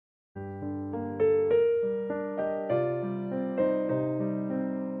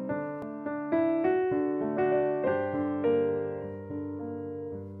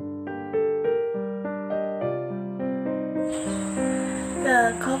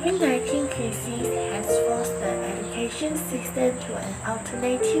COVID-19 crisis has forced the education system to an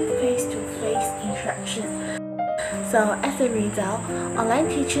alternative face-to-face instruction. So as a result, online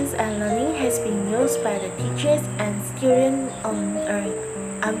teaching and learning has been used by the teachers and students on an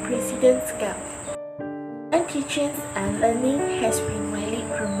unprecedented scale. Online teaching and learning has been widely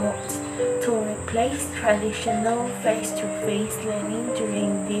promoted to replace traditional face-to-face learning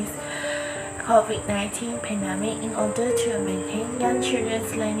during this COVID-19 pandemic in order to maintain young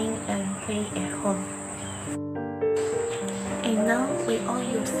children's learning and play at home. And now we are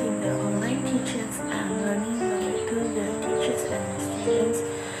using the online teachers and learning method to the teachers and the students,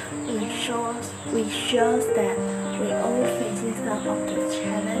 which shows that we are facing some of the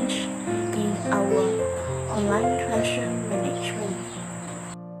challenge in our online classroom management.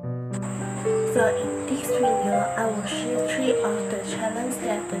 So in this video, I will share 3 of the challenges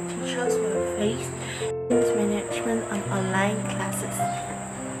that the teachers will face in management of online classes.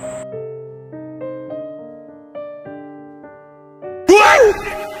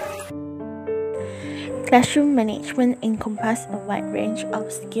 Classroom management encompasses a wide range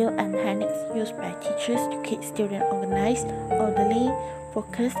of skills and techniques used by teachers to keep students organized, orderly,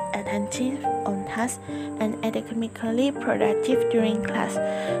 focused, attentive on task, and academically productive during class.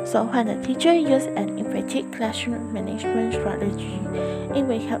 So when the teacher uses an effective classroom management strategy, it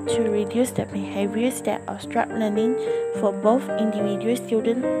will help to reduce the behaviors that obstruct learning for both individual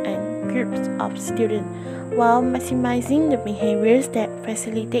students and groups of students, while maximizing the behaviors that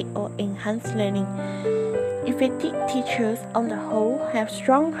facilitate or enhance learning. Effective teachers, on the whole, have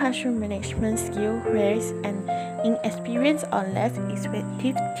strong classroom management skills, whereas an inexperienced or less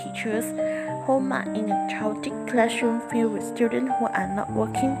effective teachers hold mark in a chaotic classroom filled with students who are not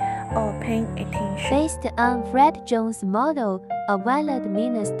working or paying attention. Based on Fred Jones' model, a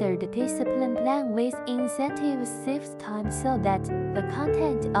well-administered discipline plan with incentives saves time so that the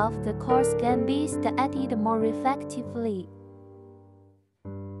content of the course can be studied more effectively.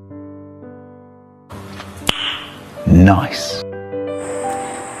 Nice.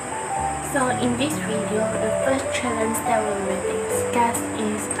 So in this video, the first challenge that we will discuss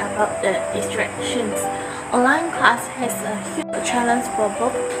is about the distractions. Online class has a huge challenge for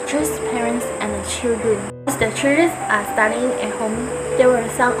both teachers, parents, and the children. As the children are studying at home, there were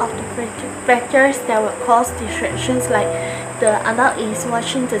some of the factors that will cause distractions, like the adult is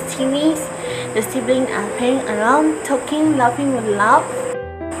watching the TVs, the siblings are playing around, talking, laughing with loud.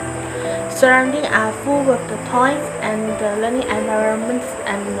 Surroundings are full with the toys and the learning environments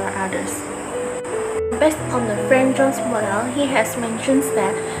and the others. Based on the Fred Jones model, he has mentioned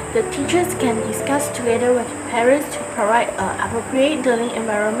that the teachers can discuss together with the parents to provide an appropriate learning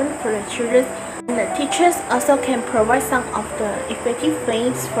environment for the children, and the teachers also can provide some of the effective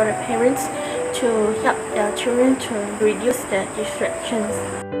ways for the parents to help their children to reduce the distractions.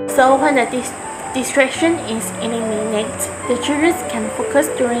 So when the distraction is eliminated, the children can focus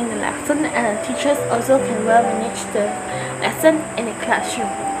during the lesson, and the teachers also can well manage the lesson in the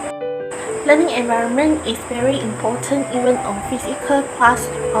classroom. Learning environment is very important even on physical class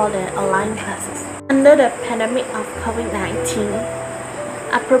or the online classes. Under the pandemic of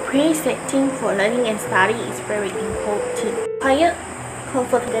COVID-19, appropriate setting for learning and study is very important. Quiet,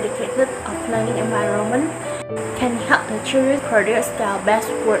 comfort, dedicated of learning environment can help the children produce their best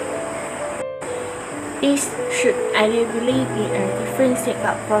work. This should ideally be a different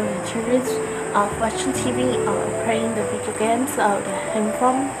setup from the children of watching TV or playing the video games or the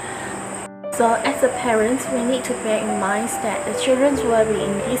handphone. So as a parents, we need to bear in mind that the children will be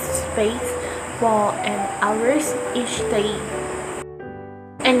in this space for an hour each day.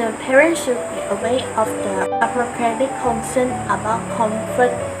 And the parents should be aware of the appropriate concern about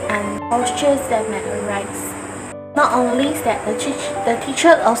comfort and postures that may arise. Not only that, the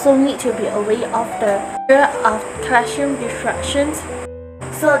teacher also need to be aware of the fear of classroom distractions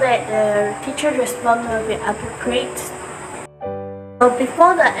so that the teacher response will be appropriate. So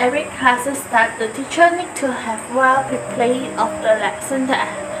before every class starts, the teacher needs to have well prepared of the lesson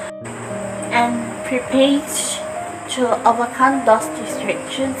and prepared to overcome those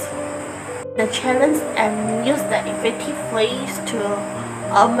distractions, the challenge, and use the effective ways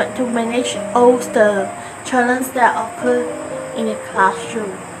to manage all the challenges that occur in the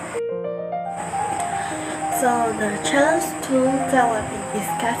classroom. So the challenge tool that will be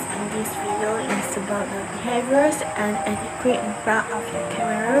discussed in this video is about the behaviors and etiquette in front of the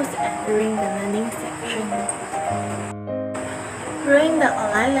cameras and during the learning section. During the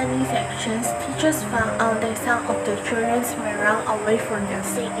online learning sections, teachers found out that some of the children may run away from their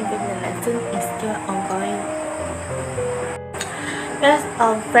seat even the lesson is still ongoing. Based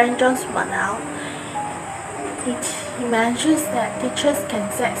on Fred Jones' model, He mentions that teachers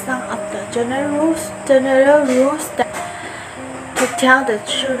can set some of the general rules that to tell the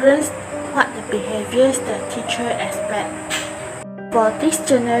children what the behaviors the teacher expects. For these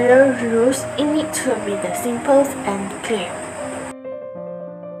general rules, it needs to be the simple and clear.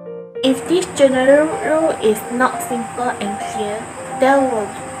 If this general rule is not simple and clear, they will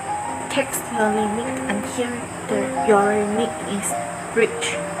test your limit until your limit is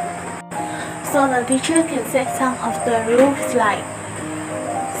reached. So the teacher can set some of the rules like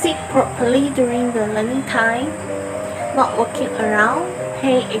sit properly during the learning time, not walking around,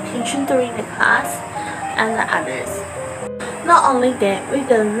 paying attention during the class, and the others. Not only that, with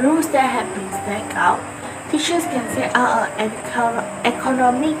the rules that have been set out, teachers can set out an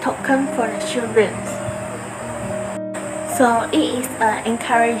economic token for the children. So it is an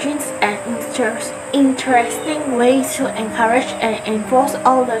encouraging and interesting way to encourage and enforce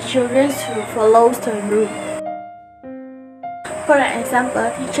all the children to follow the rule. For example,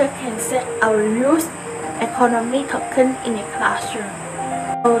 teacher can set our rules economic token in a classroom.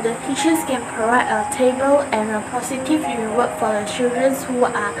 So the teachers can provide a table and a positive reward for the children who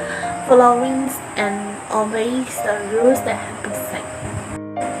are following and obeying the rules that have been set.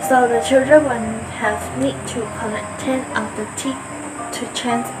 So the children will have need to collect 10 of the teeth to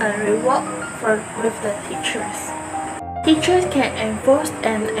chance a reward with the teachers. Teachers can enforce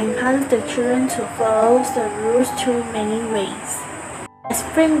and encourage the children to follow the rules through many ways. As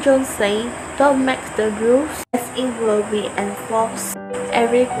Frank Jones said, don't make the rules as it will be enforced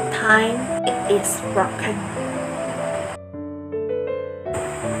every time it is broken.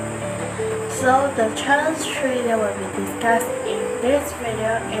 So the challenge 3 that will be discussed in this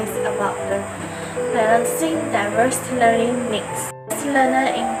video is about the balancing diverse learning needs. This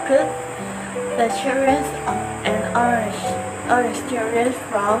learner include the children and all the students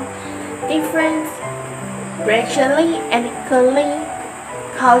from different racially, ethnically,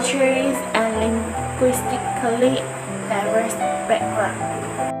 culturally, and linguistically diverse backgrounds.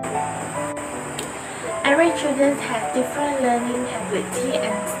 Every student has different learning ability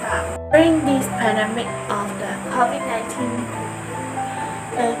and style. During this pandemic of the COVID-19,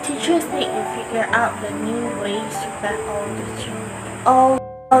 the teachers need to figure out the new ways to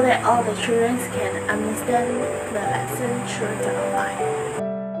get all the children can understand the lesson through the online.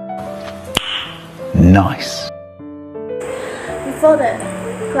 Nice. Before the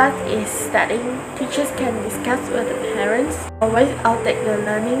class is starting, teachers can discuss with the parents, always update the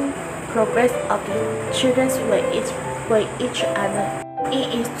learning progress of the children with each other. It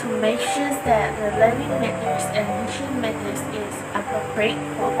is to make sure that the learning methods and teaching methods is appropriate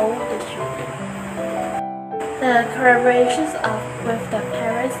for all the children. The collaboration with the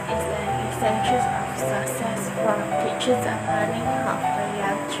parents is the essential of success for teachers and learning of the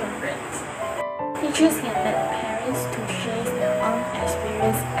young children. Teachers can let parents to share their own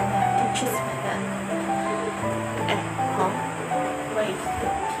experience and their teachers' method at home with the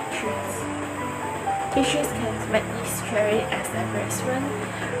teachers. Teachers can make this sharing as a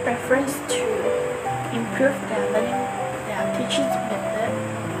reference to improve their teaching method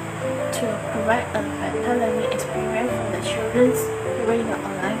to provide a better learning experience for the children during the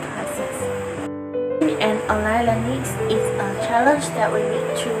online classes. And online learning is a challenge that we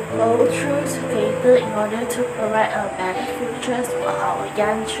need to go through together in order to provide a better future for our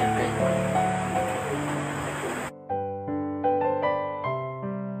young children.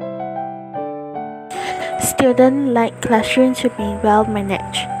 Students like classroom to be well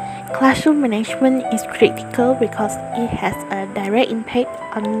managed. Classroom management is critical because it has a direct impact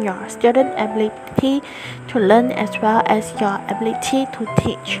on your student ability to learn as well as your ability to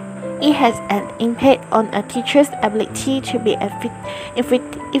teach. It has an impact on a teacher's ability to be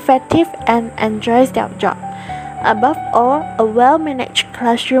effective and enjoy their job. Above all, a well-managed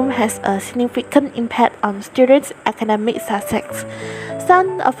classroom has a significant impact on students' academic success.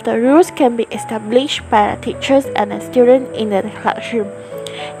 Some of the rules can be established by the teachers and the students in the classroom.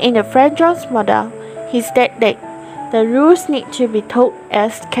 In the Frank Jones model, he stated that the rules need to be taught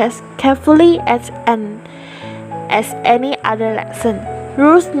as carefully as any other lesson.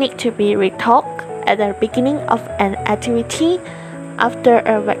 Rules need to be retaught at the beginning of an activity, after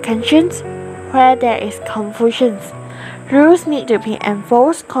a vacation, where there is confusion. Rules need to be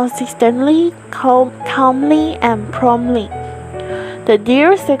enforced consistently, calmly, and promptly. The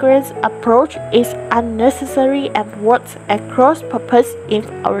dear sequence approach is unnecessary and works at cross purpose if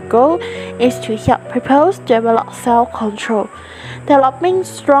our goal is to help people develop self-control. Developing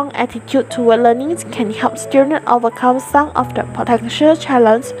strong attitude toward learning can help students overcome some of the potential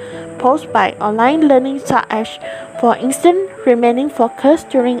challenges posed by online learning, such as, for instance, remaining focused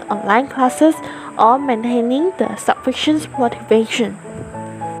during online classes or maintaining the sufficient motivation.